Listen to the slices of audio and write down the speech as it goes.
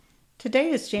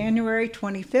Today is January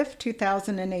 25th,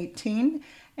 2018,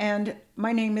 and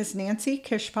my name is Nancy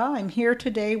Kishpa. I'm here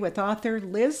today with author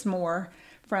Liz Moore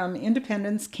from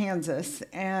Independence, Kansas.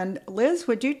 And Liz,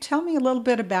 would you tell me a little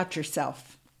bit about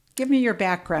yourself? Give me your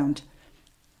background.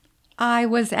 I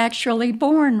was actually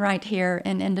born right here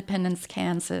in Independence,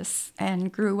 Kansas,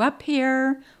 and grew up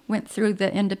here, went through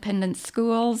the independent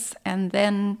schools, and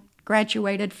then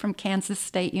graduated from Kansas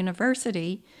State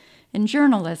University in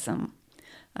journalism.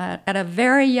 At a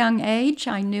very young age,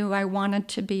 I knew I wanted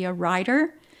to be a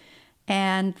writer,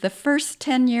 and the first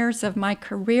 10 years of my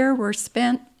career were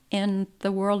spent in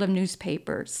the world of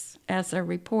newspapers as a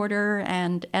reporter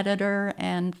and editor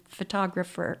and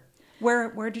photographer.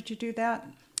 Where did you do that?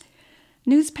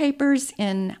 Newspapers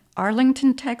in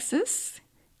Arlington, Texas,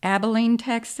 Abilene,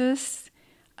 Texas,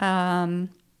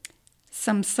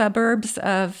 some suburbs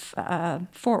of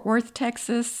Fort Worth,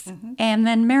 Texas, and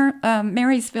then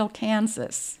Marysville,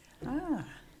 Kansas. Ah,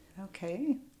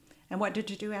 okay. And what did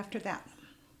you do after that?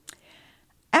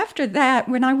 After that,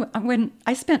 when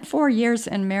I spent 4 years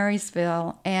in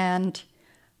Marysville and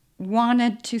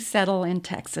wanted to settle in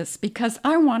Texas because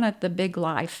I wanted the big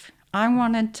life. I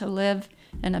wanted to live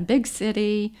in a big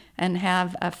city and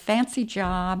have a fancy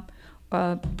job,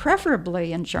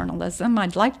 preferably in journalism.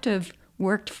 I'd like to have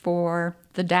worked for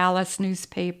the Dallas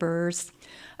newspapers.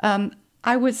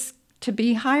 I was to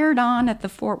be hired on at the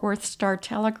Fort Worth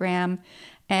Star-Telegram,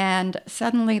 and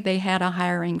suddenly they had a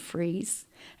hiring freeze.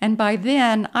 And by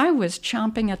then, I was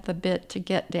chomping at the bit to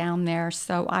get down there,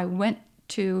 so I went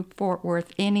to Fort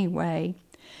Worth anyway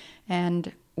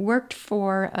and worked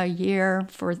for a year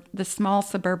for the small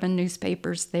suburban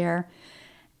newspapers there.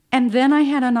 And then I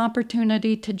had an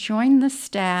opportunity to join the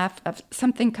staff of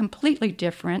something completely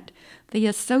different, the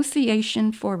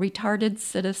Association for Retarded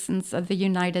Citizens of the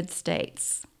United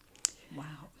States.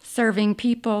 Wow. Serving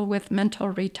people with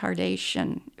mental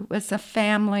retardation. It was a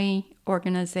family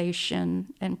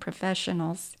organization and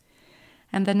professionals.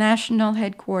 And the national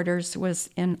headquarters was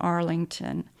in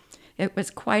Arlington. It was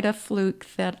quite a fluke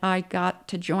that I got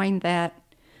to join that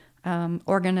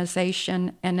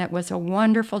organization, and it was a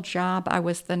wonderful job. I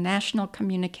was the National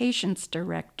Communications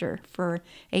Director for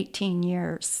 18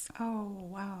 years. Oh,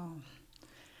 wow.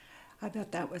 I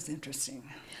bet that was interesting.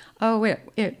 Oh,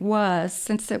 it was.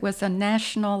 Since it was a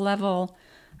national level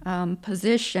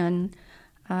position,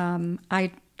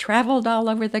 I traveled all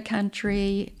over the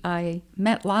country. I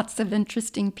met lots of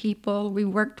interesting people. We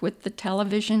worked with the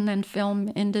television and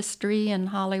film industry in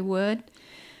Hollywood.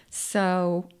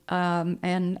 So,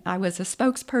 and I was a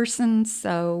spokesperson,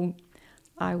 so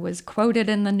I was quoted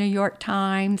in the New York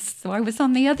Times. So I was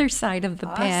on the other side of the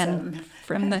pen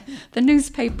from the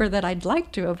newspaper that I'd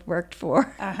like to have worked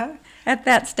for at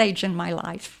that stage in my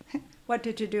life. What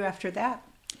did you do after that?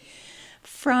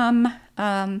 From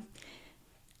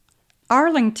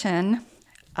Arlington,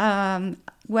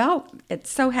 well, it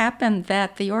so happened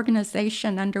that the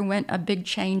organization underwent a big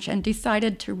change and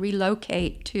decided to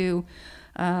relocate to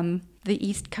the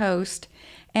East Coast,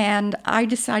 and I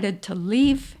decided to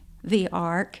leave the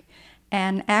ARC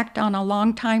and act on a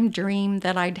long-time dream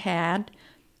that I'd had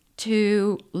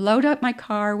to load up my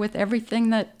car with everything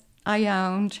that I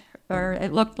owned, or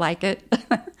it looked like it,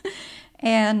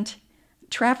 and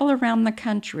travel around the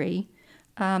country.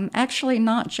 Actually,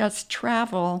 not just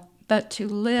travel, but to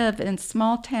live in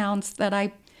small towns that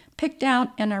I picked out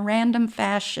in a random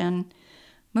fashion,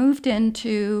 moved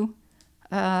into,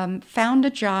 found a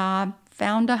job,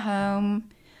 found a home,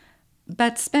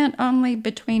 but spent only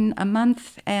between a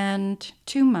month and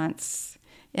 2 months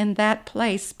in that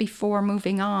place before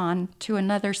moving on to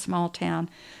another small town.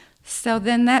 So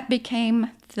then that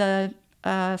became the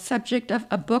subject of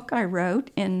a book I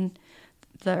wrote in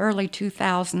the early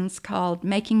 2000s called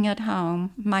Making It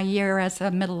Home, My Year as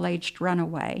a Middle-Aged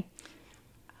Runaway.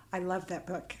 I love that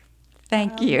book.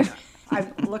 Thank you.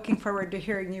 I'm looking forward to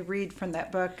hearing you read from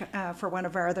that book for one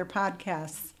of our other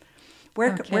podcasts.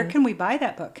 Where can we buy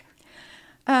that book?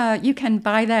 You can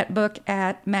buy that book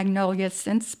at Magnolia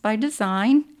Scents by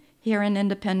Design here in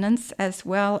Independence, as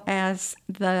well as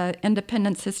the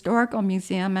Independence Historical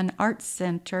Museum and Arts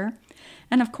Center,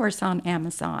 and of course on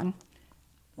Amazon.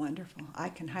 Wonderful. I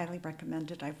can highly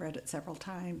recommend it. I've read it several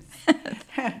times.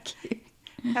 Thank you.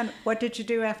 And what did you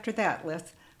do after that,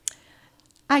 Liz?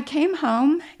 I came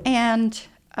home and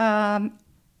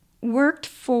worked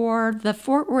for the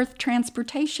Fort Worth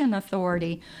Transportation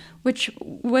Authority, which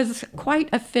was quite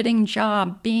a fitting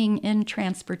job being in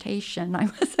transportation. I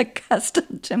was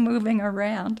accustomed to moving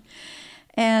around.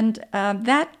 And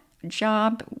that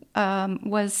job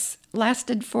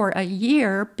lasted for a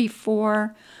year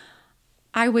before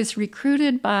I was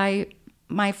recruited by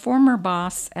my former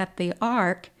boss at the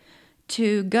ARC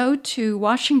to go to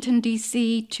Washington,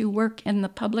 D.C. to work in the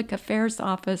public affairs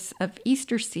office of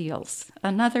Easter Seals,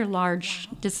 another large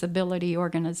disability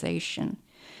organization.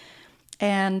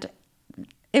 And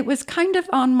it was kind of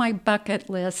on my bucket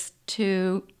list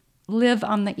to live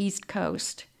on the East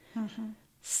Coast. Mm-hmm.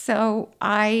 So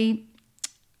I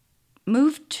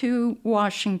moved to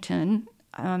Washington,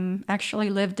 actually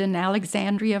lived in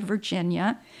Alexandria,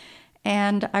 Virginia,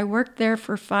 and I worked there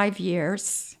for 5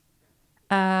 years.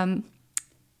 And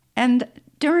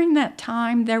during that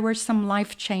time, there were some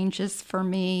life changes for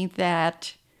me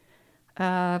that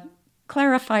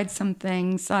clarified some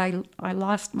things. I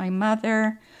lost my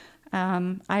mother.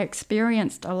 I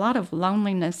experienced a lot of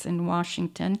loneliness in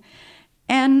Washington.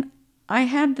 And I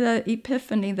had the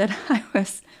epiphany that I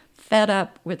was fed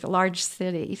up with large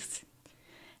cities.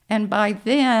 And by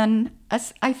then,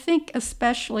 I think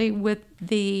especially with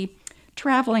the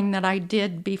traveling that I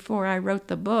did before I wrote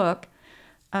the book,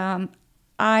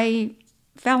 I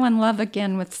fell in love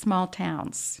again with small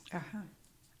towns. Uh-huh.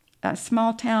 A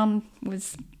small town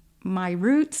was my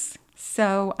roots,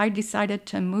 so I decided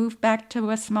to move back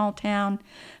to a small town.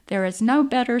 There is no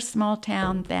better small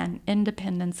town than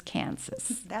Independence,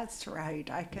 Kansas. That's right.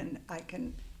 I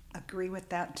can agree with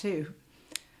that too.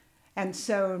 And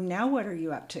so now what are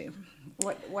you up to?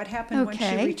 What happened when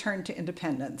you returned to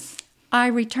Independence? I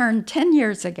returned 10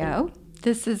 years ago.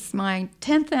 This is my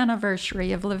 10th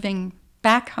anniversary of living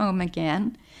back home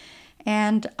again.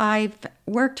 And I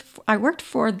worked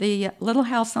for the Little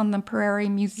House on the Prairie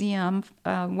Museum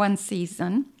one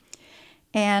season.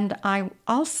 And I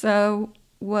also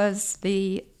was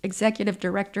the executive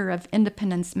director of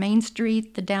Independence Main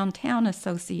Street, the Downtown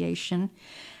Association.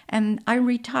 And I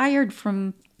retired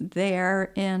from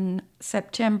there in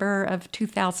September of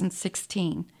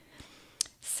 2016.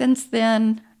 Since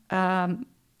then,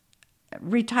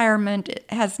 retirement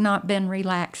has not been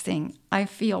relaxing. I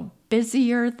feel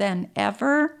busier than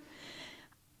ever.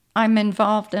 I'm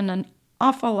involved in an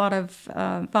awful lot of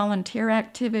volunteer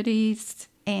activities,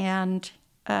 and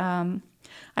I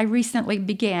recently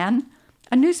began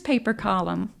a newspaper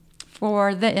column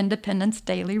for the Independence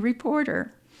Daily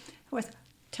Reporter.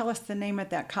 Tell us the name of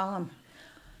that column.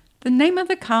 The name of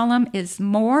the column is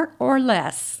More or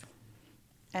Less.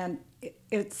 And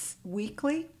it's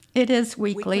weekly? It is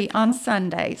weekly on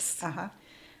Sundays. Uh-huh.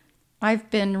 I've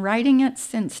been writing it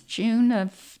since June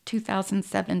of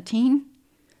 2017,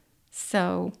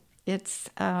 so it's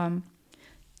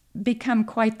become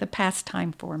quite the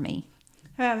pastime for me.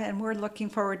 And we're looking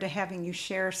forward to having you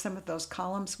share some of those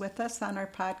columns with us on our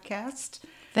podcast.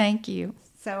 Thank you.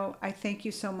 So I thank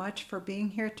you so much for being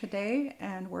here today,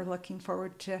 and we're looking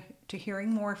forward to hearing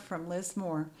more from Liz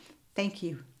Moore. Thank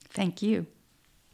you. Thank you.